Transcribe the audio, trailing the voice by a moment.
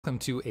Welcome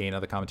to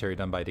another commentary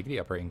done by Diggity.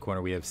 Upper right hand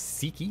corner we have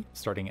Sziky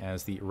starting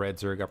as the red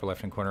Zerg. Upper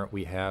left hand corner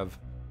we have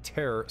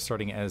Terror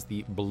starting as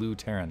the blue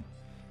Terran.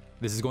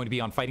 This is going to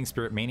be on Fighting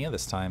Spirit Mania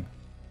this time.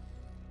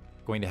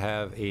 Going to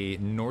have a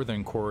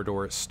northern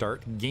corridor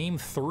start. Game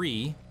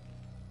 3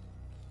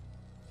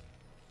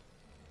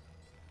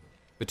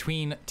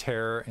 between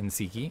Terror and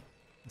Sziky.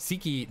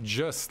 Sziky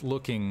just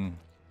looking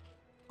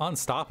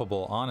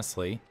unstoppable,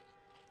 honestly,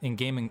 in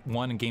Game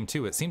 1 and Game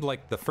 2. It seemed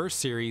like the first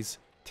series,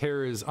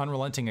 Terror's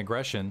unrelenting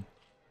aggression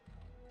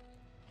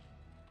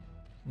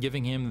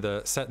giving him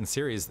the set in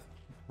series.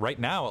 Right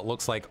now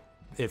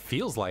it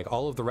feels like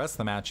all of the rest of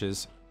the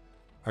matches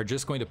are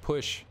just going to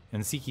push in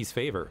Sziky's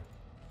favor.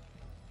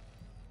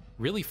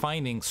 Really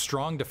finding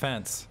strong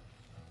defense,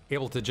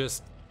 able to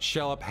just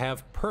shell up,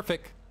 have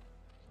perfect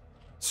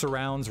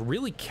surrounds,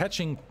 really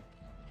catching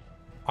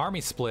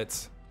army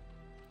splits.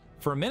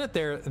 For a minute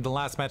there in the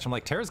last match, I'm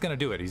like, Terror's going to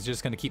do it. He's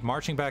just going to keep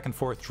marching back and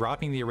forth,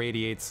 dropping the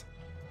irradiates,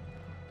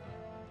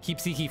 keep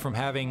Sziky from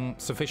having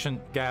sufficient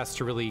gas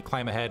to really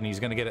climb ahead, and he's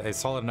going to get a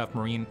solid enough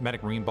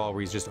medic marine ball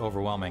where he's just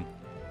overwhelming.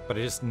 But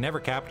it just never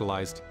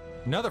capitalized.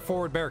 Another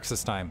forward barracks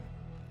this time.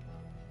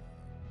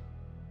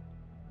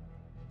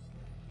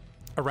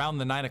 Around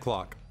the 9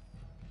 o'clock.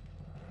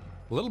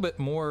 A little bit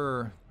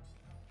more...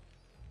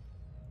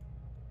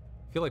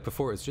 I feel like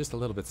before it was just a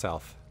little bit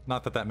south.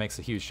 Not that that makes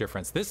a huge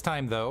difference. This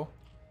time, though,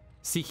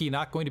 Sziky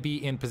not going to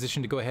be in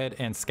position to go ahead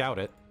and scout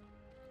it.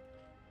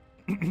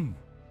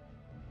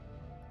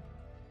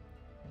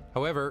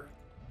 However,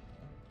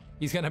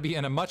 he's going to be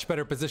in a much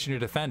better position to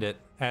defend it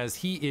as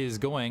he is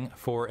going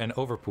for an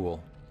overpool.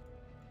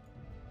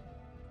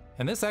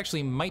 And this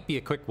actually might be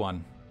a quick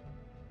one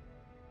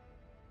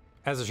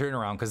as a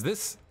turnaround, because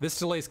this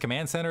delays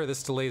command center,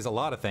 this delays a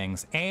lot of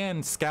things,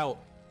 and scout.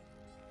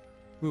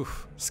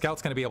 Oof,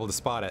 scout's going to be able to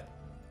spot it.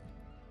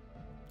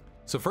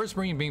 So first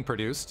marine being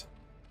produced,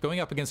 going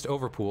up against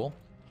overpool.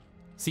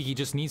 Sziky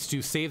just needs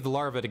to save the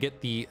larva to get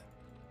the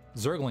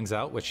zerglings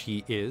out, which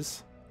he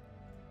is.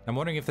 I'm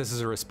wondering if this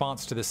is a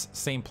response to this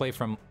same play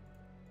from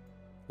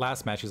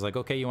last match. He's like,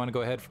 okay, you want to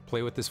go ahead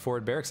play with this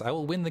forward barracks? I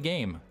will win the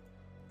game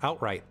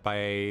outright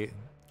by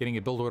getting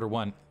a build order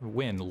 1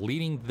 win,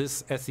 leading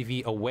this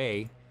SCV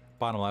away,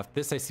 bottom left.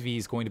 This SCV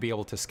is going to be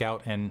able to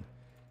scout, and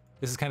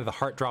this is kind of the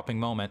heart-dropping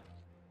moment,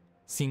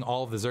 seeing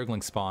all of the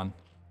zerglings spawn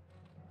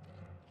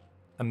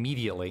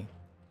immediately.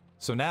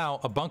 So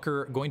now a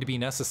bunker going to be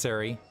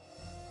necessary,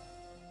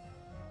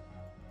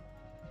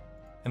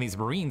 and these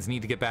marines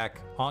need to get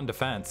back on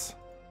defense.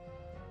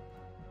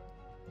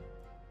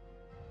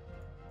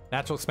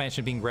 Natural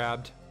expansion being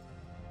grabbed.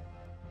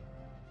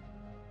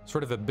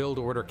 Sort of a build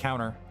order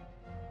counter.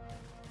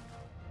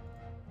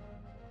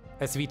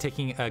 SCV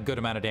taking a good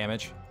amount of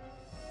damage.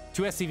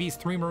 2 SCVs,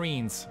 3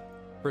 Marines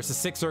versus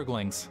 6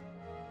 Zerglings.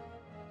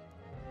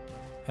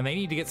 And they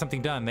need to get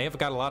something done. They have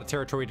got a lot of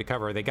territory to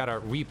cover. They got to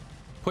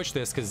re-push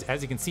this because,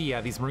 as you can see,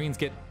 yeah, these Marines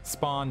get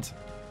spawned.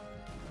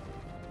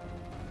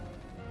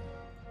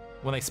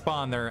 When they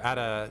spawn, they're at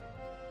a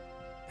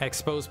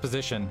exposed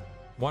position.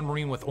 1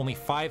 Marine with only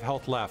 5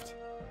 health left.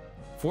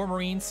 4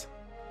 Marines,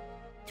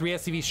 3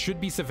 SCVs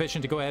should be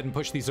sufficient to go ahead and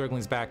push these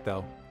Zerglings back,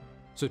 though.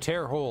 So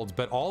Terror holds,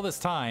 but all this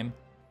time,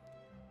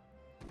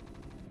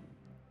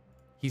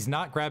 he's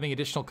not grabbing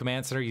additional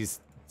command center. He's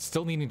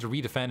still needing to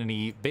redefend, and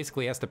he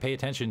basically has to pay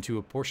attention to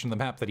a portion of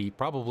the map that he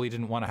probably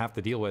didn't want to have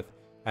to deal with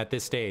at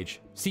this stage.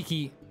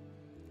 Sziky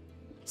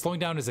slowing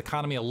down his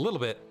economy a little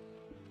bit,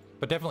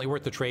 but definitely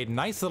worth the trade.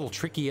 Nice little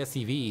tricky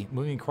SCV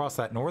moving across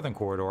that northern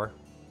corridor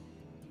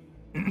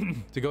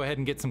to go ahead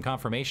and get some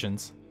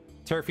confirmations.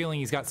 Terror feeling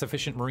he's got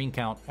sufficient Marine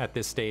count at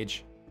this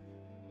stage.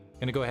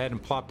 Gonna go ahead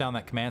and plop down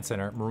that command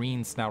center.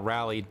 Marines now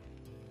rallied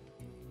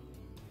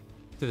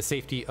to the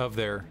safety of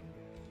their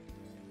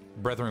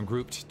brethren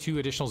grouped. 2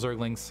 additional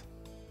Zerglings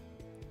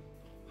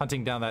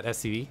hunting down that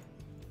SCV.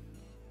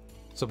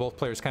 So both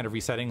players kind of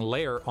resetting.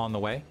 Lair on the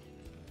way.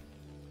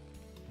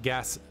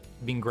 Gas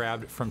being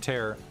grabbed from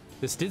Terror.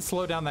 This did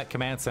slow down that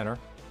command center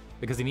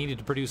because he needed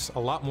to produce a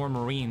lot more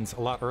Marines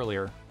a lot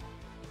earlier.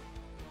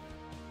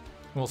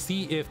 We'll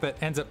see if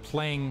that ends up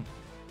playing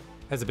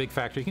as a big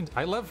factor.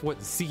 I love what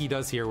Sziky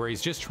does here, where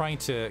he's just trying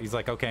to... He's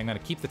like, okay, I'm going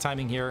to keep the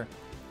timing here,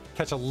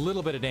 catch a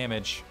little bit of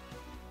damage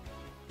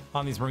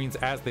on these Marines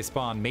as they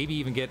spawn, maybe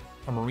even get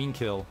a Marine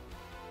kill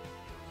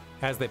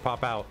as they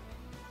pop out.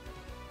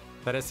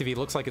 That SCV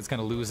looks like it's going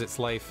to lose its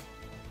life.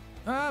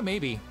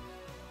 Maybe. In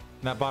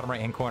that bottom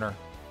right-hand corner.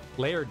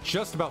 Lair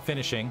just about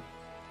finishing.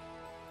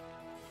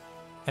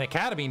 An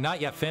Academy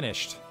not yet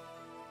finished.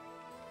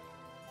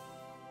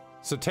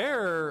 So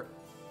Terror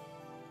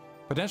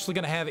potentially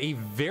going to have a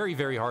very,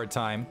 very hard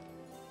time.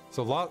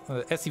 So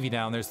SCV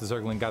down. There's the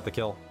Zergling, got the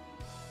kill.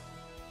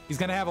 He's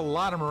going to have a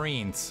lot of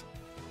Marines,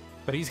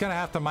 but he's going to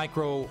have to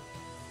micro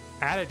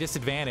at a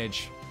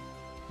disadvantage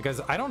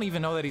because I don't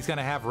even know that he's going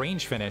to have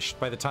range finished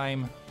by the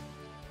time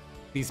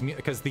these...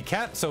 Because the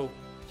cat... So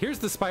here's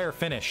the Spire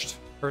finished.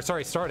 Or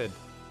sorry, started.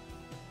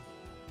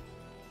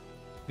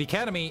 The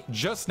Academy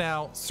just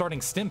now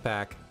starting Stim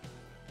Pack.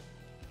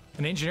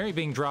 An engineering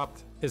being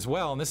dropped as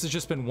well, and this has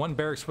just been one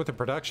barracks worth of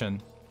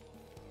production.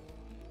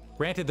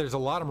 Granted, there's a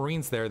lot of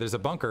Marines there. There's a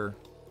bunker,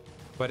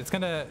 but it's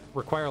going to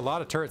require a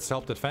lot of turrets to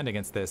help defend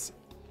against this.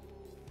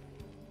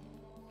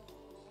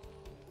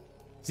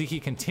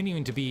 Sziky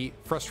continuing to be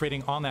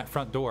frustrating on that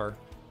front door.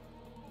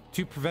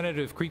 2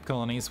 preventative creep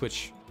colonies,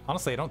 which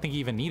honestly I don't think he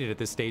even needed at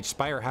this stage.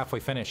 Spire halfway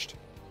finished.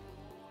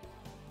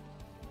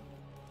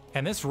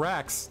 And this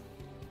Rex,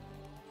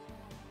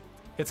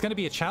 it's going to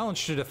be a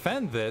challenge to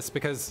defend this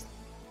because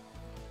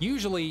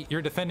usually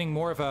you're defending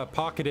more of a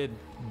pocketed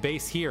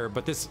base here,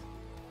 but this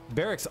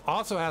barracks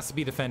also has to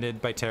be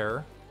defended by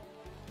Terror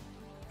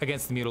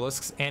against the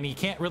Mutalisks, and he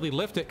can't really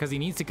lift it because he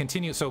needs to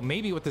continue. So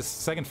maybe with this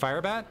second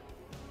Firebat,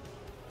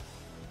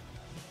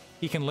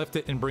 he can lift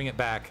it and bring it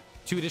back.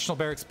 2 additional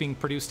barracks being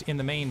produced in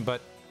the main,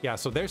 but yeah,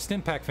 so there's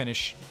Stimpak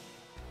finish.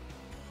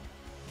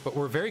 But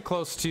we're very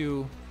close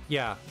to,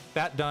 yeah,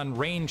 that done.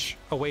 Range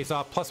a ways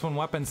off, +1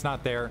 weapons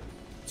not there.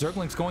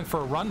 Zergling's going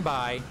for a run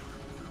by.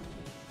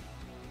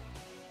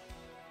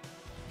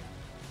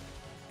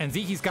 And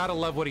Sziky's got to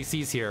love what he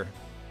sees here.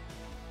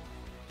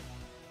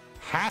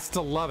 Has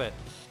to love it.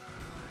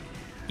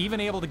 Even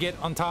able to get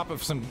on top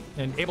of some,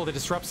 and able to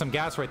disrupt some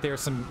gas right there.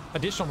 Some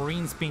additional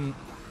Marines being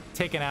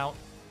taken out.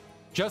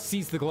 Just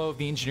sees the glow of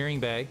the engineering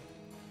bay.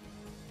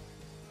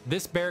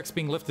 This barracks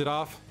being lifted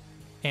off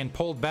and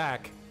pulled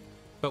back.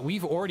 But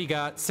we've already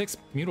got 6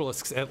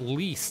 Mutalisks at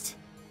least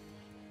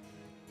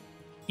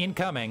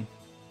incoming.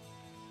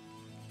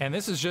 And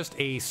this is just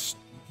a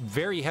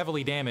very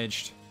heavily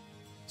damaged,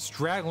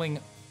 straggling,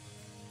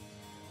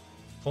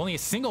 only a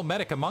single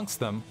medic amongst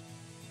them,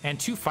 and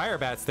 2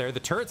 Firebats there. The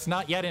turret's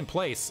not yet in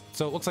place,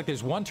 so it looks like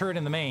there's 1 turret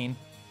in the main.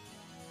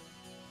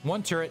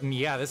 1 turret, and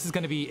yeah, this is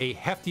going to be a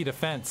hefty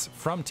defense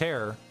from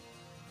Terror.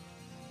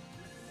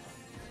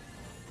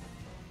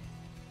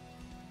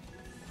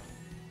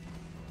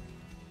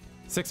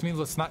 Six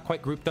Mutalisks not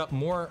quite grouped up,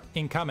 more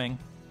incoming.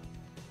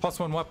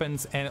 +1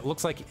 weapons, and it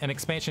looks like an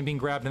expansion being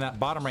grabbed in that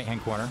bottom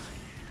right-hand corner.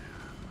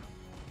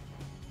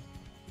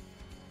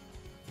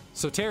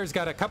 So Terror's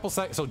got a couple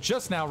seconds, so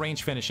just now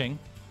range finishing,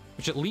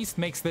 which at least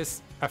makes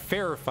this a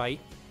fairer fight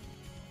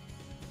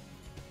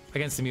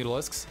against the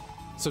Mutalisks.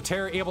 So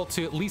Terror able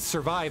to at least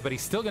survive, but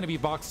he's still going to be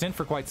boxed in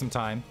for quite some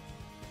time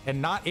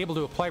and not able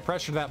to apply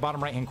pressure to that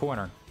bottom right-hand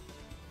corner.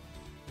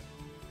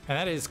 And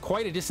that is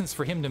quite a distance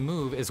for him to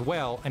move as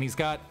well, and he's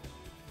got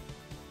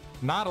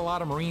not a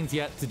lot of Marines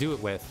yet to do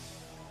it with.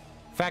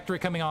 Factory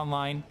coming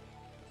online.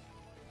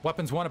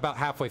 Weapons 1 about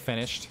halfway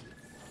finished.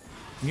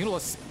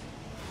 Mutalisks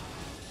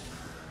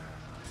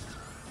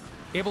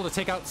able to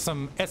take out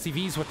some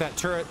SCVs with that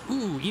turret.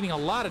 Ooh, eating a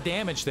lot of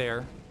damage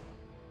there.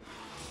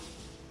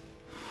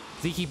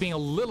 Sziky being a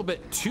little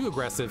bit too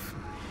aggressive.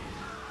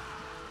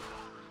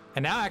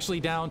 And now actually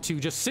down to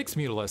just 6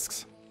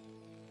 Mutalisks.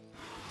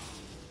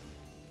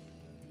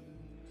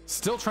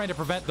 Still trying to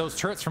prevent those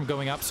turrets from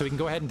going up so he can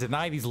go ahead and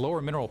deny these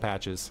lower mineral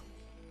patches.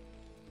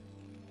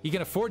 He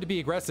can afford to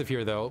be aggressive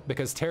here, though,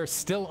 because Terror's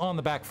still on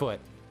the back foot.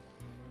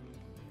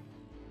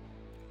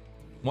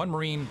 1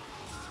 Marine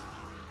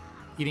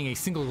eating a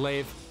single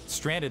glaive,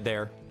 stranded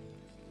there.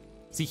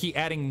 Sziky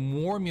adding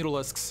more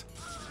Mutalisks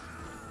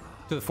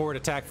to the forward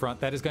attack front.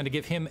 That is going to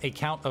give him a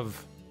count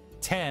of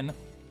 10,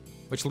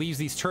 which leaves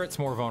these turrets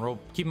more vulnerable.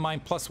 Keep in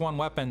mind, +1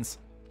 weapons,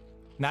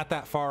 not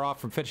that far off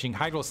from finishing.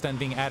 Hydrostun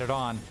being added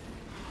on.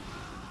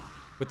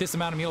 With this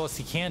amount of Mutalisks,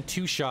 he can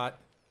 2-shot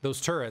those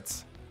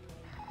turrets.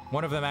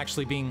 One of them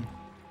actually being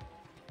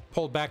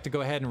pulled back to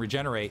go ahead and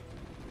regenerate.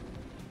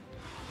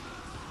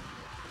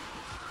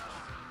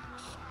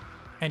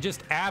 And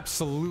just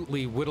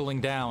absolutely whittling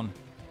down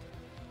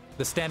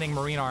the standing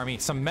Marine army.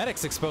 Some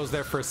medics exposed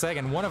there for a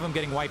second. One of them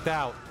getting wiped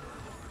out.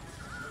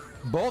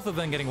 Both of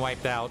them getting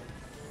wiped out.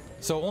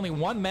 So only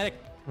 1 medic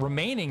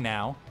remaining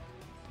now.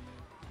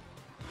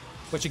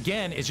 Which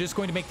again is just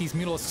going to make these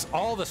Mutalisks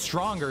all the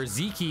stronger.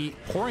 Sziky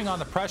pouring on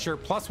the pressure.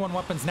 +1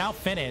 weapons now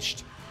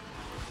finished.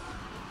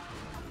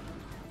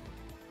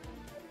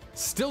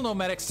 Still no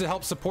medics to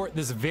help support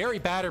this very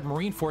battered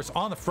Marine force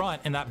on the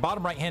front, and that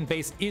bottom right-hand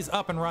base is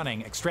up and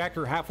running.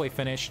 Extractor halfway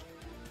finished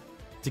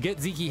to get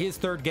Sziky his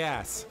 3rd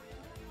gas.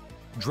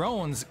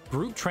 Drones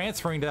group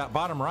transferring to that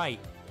bottom right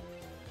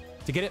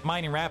to get it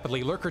mining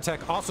rapidly. Lurker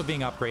Tech also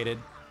being upgraded.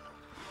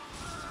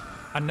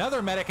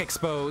 Another medic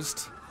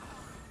exposed.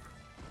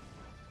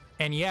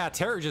 And yeah,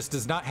 Terror just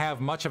does not have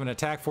much of an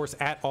attack force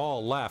at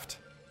all left.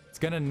 It's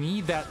going to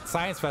need that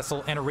Science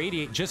Vessel and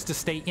Irradiate just to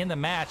stay in the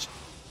match.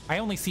 I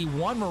only see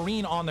 1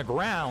 Marine on the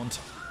ground.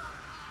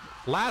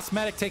 Last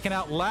medic taken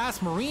out,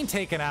 last Marine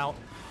taken out,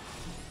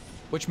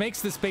 which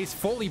makes this base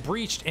fully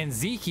breached, and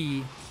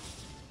Sziky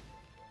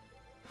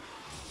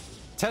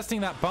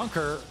testing that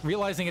bunker,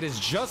 realizing it is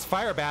just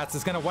Firebats,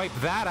 is going to wipe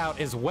that out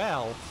as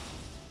well.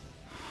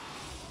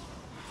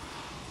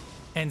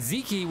 And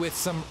Sziky with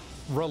some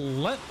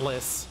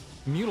relentless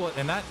Mutilant,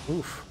 and that,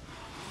 oof.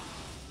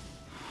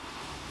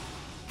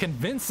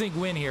 Convincing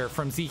win here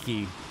from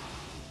Sziky.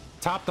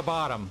 Top to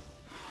bottom.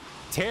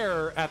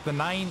 Terror at the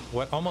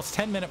almost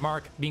 10-minute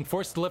mark, being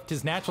forced to lift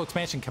his natural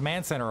expansion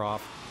command center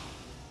off.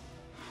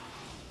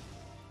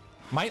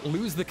 Might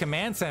lose the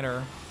command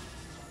center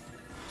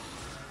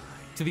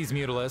to these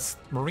Mutalisks.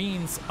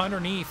 Marines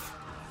underneath.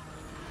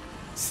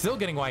 Still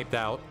getting wiped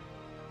out.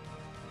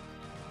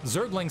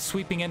 Zerglings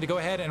sweeping in to go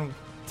ahead and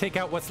take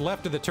out what's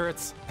left of the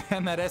turrets.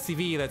 And that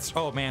SCV that's...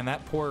 Oh man,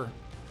 that poor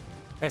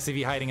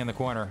SCV hiding in the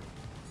corner.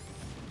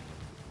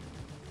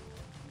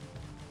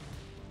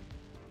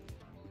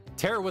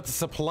 Terror with the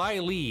supply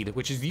lead,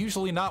 which is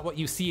usually not what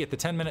you see at the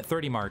 10-minute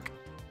 30 mark.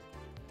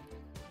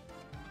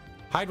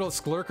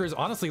 Hydralisk Lurkers.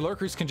 Honestly,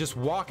 Lurkers can just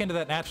walk into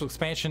that natural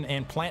expansion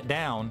and plant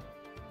down.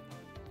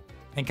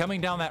 And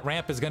coming down that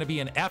ramp is going to be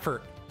an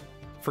effort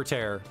for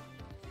Terror.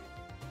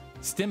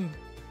 Stim.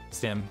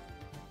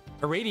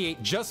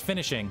 Irradiate just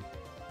finishing.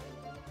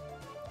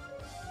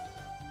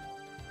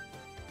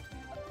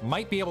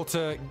 Might be able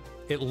to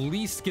at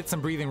least get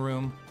some breathing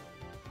room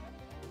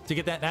to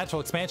get that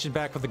natural expansion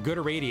back with a good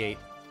Irradiate.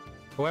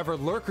 However,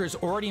 Lurkers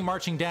already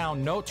marching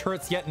down. No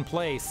turrets yet in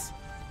place.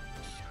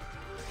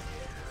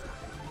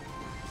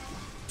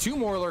 2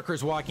 more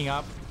Lurkers walking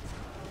up.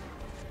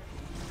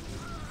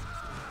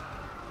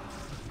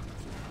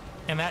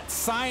 And that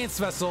Science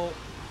Vessel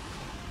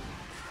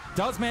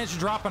does manage to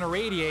drop an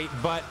Irradiate,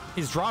 but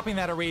is dropping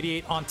that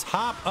Irradiate on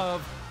top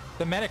of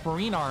the Medic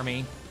Marine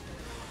Army.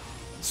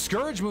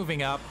 Scourge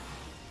moving up.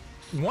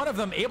 One of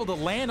them able to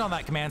land on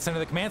that command center.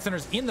 The command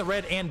center's in the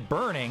red and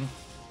burning.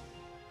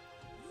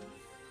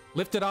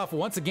 Lifted off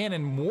once again,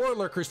 and more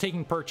Lurkers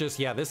taking purchase.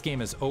 Yeah, this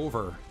game is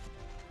over.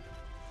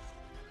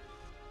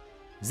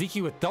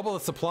 Sziky with double the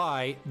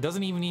supply.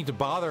 Doesn't even need to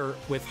bother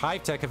with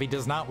Hive Tech if he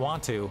does not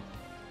want to.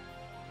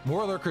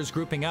 More Lurkers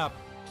grouping up.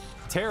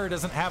 Terror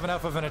doesn't have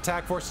enough of an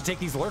attack force to take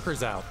these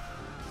Lurkers out.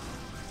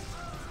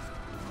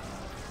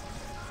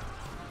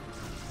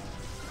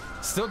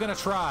 Still gonna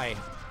try.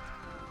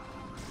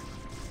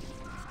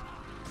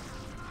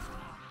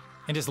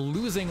 And just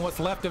losing what's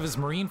left of his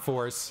Marine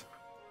force.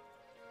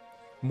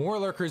 More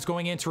Lurkers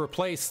going in to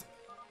replace.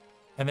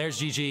 And there's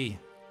GG.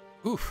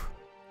 Oof.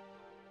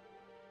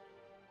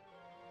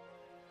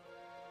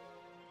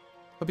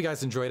 Hope you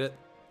guys enjoyed it.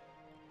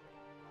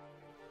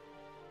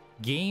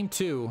 Game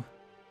 2.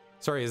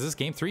 Sorry, is this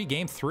game 3?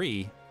 Game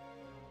 3.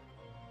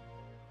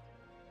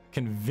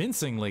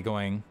 Convincingly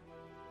going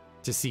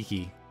to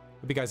Sziky.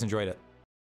 Hope you guys enjoyed it.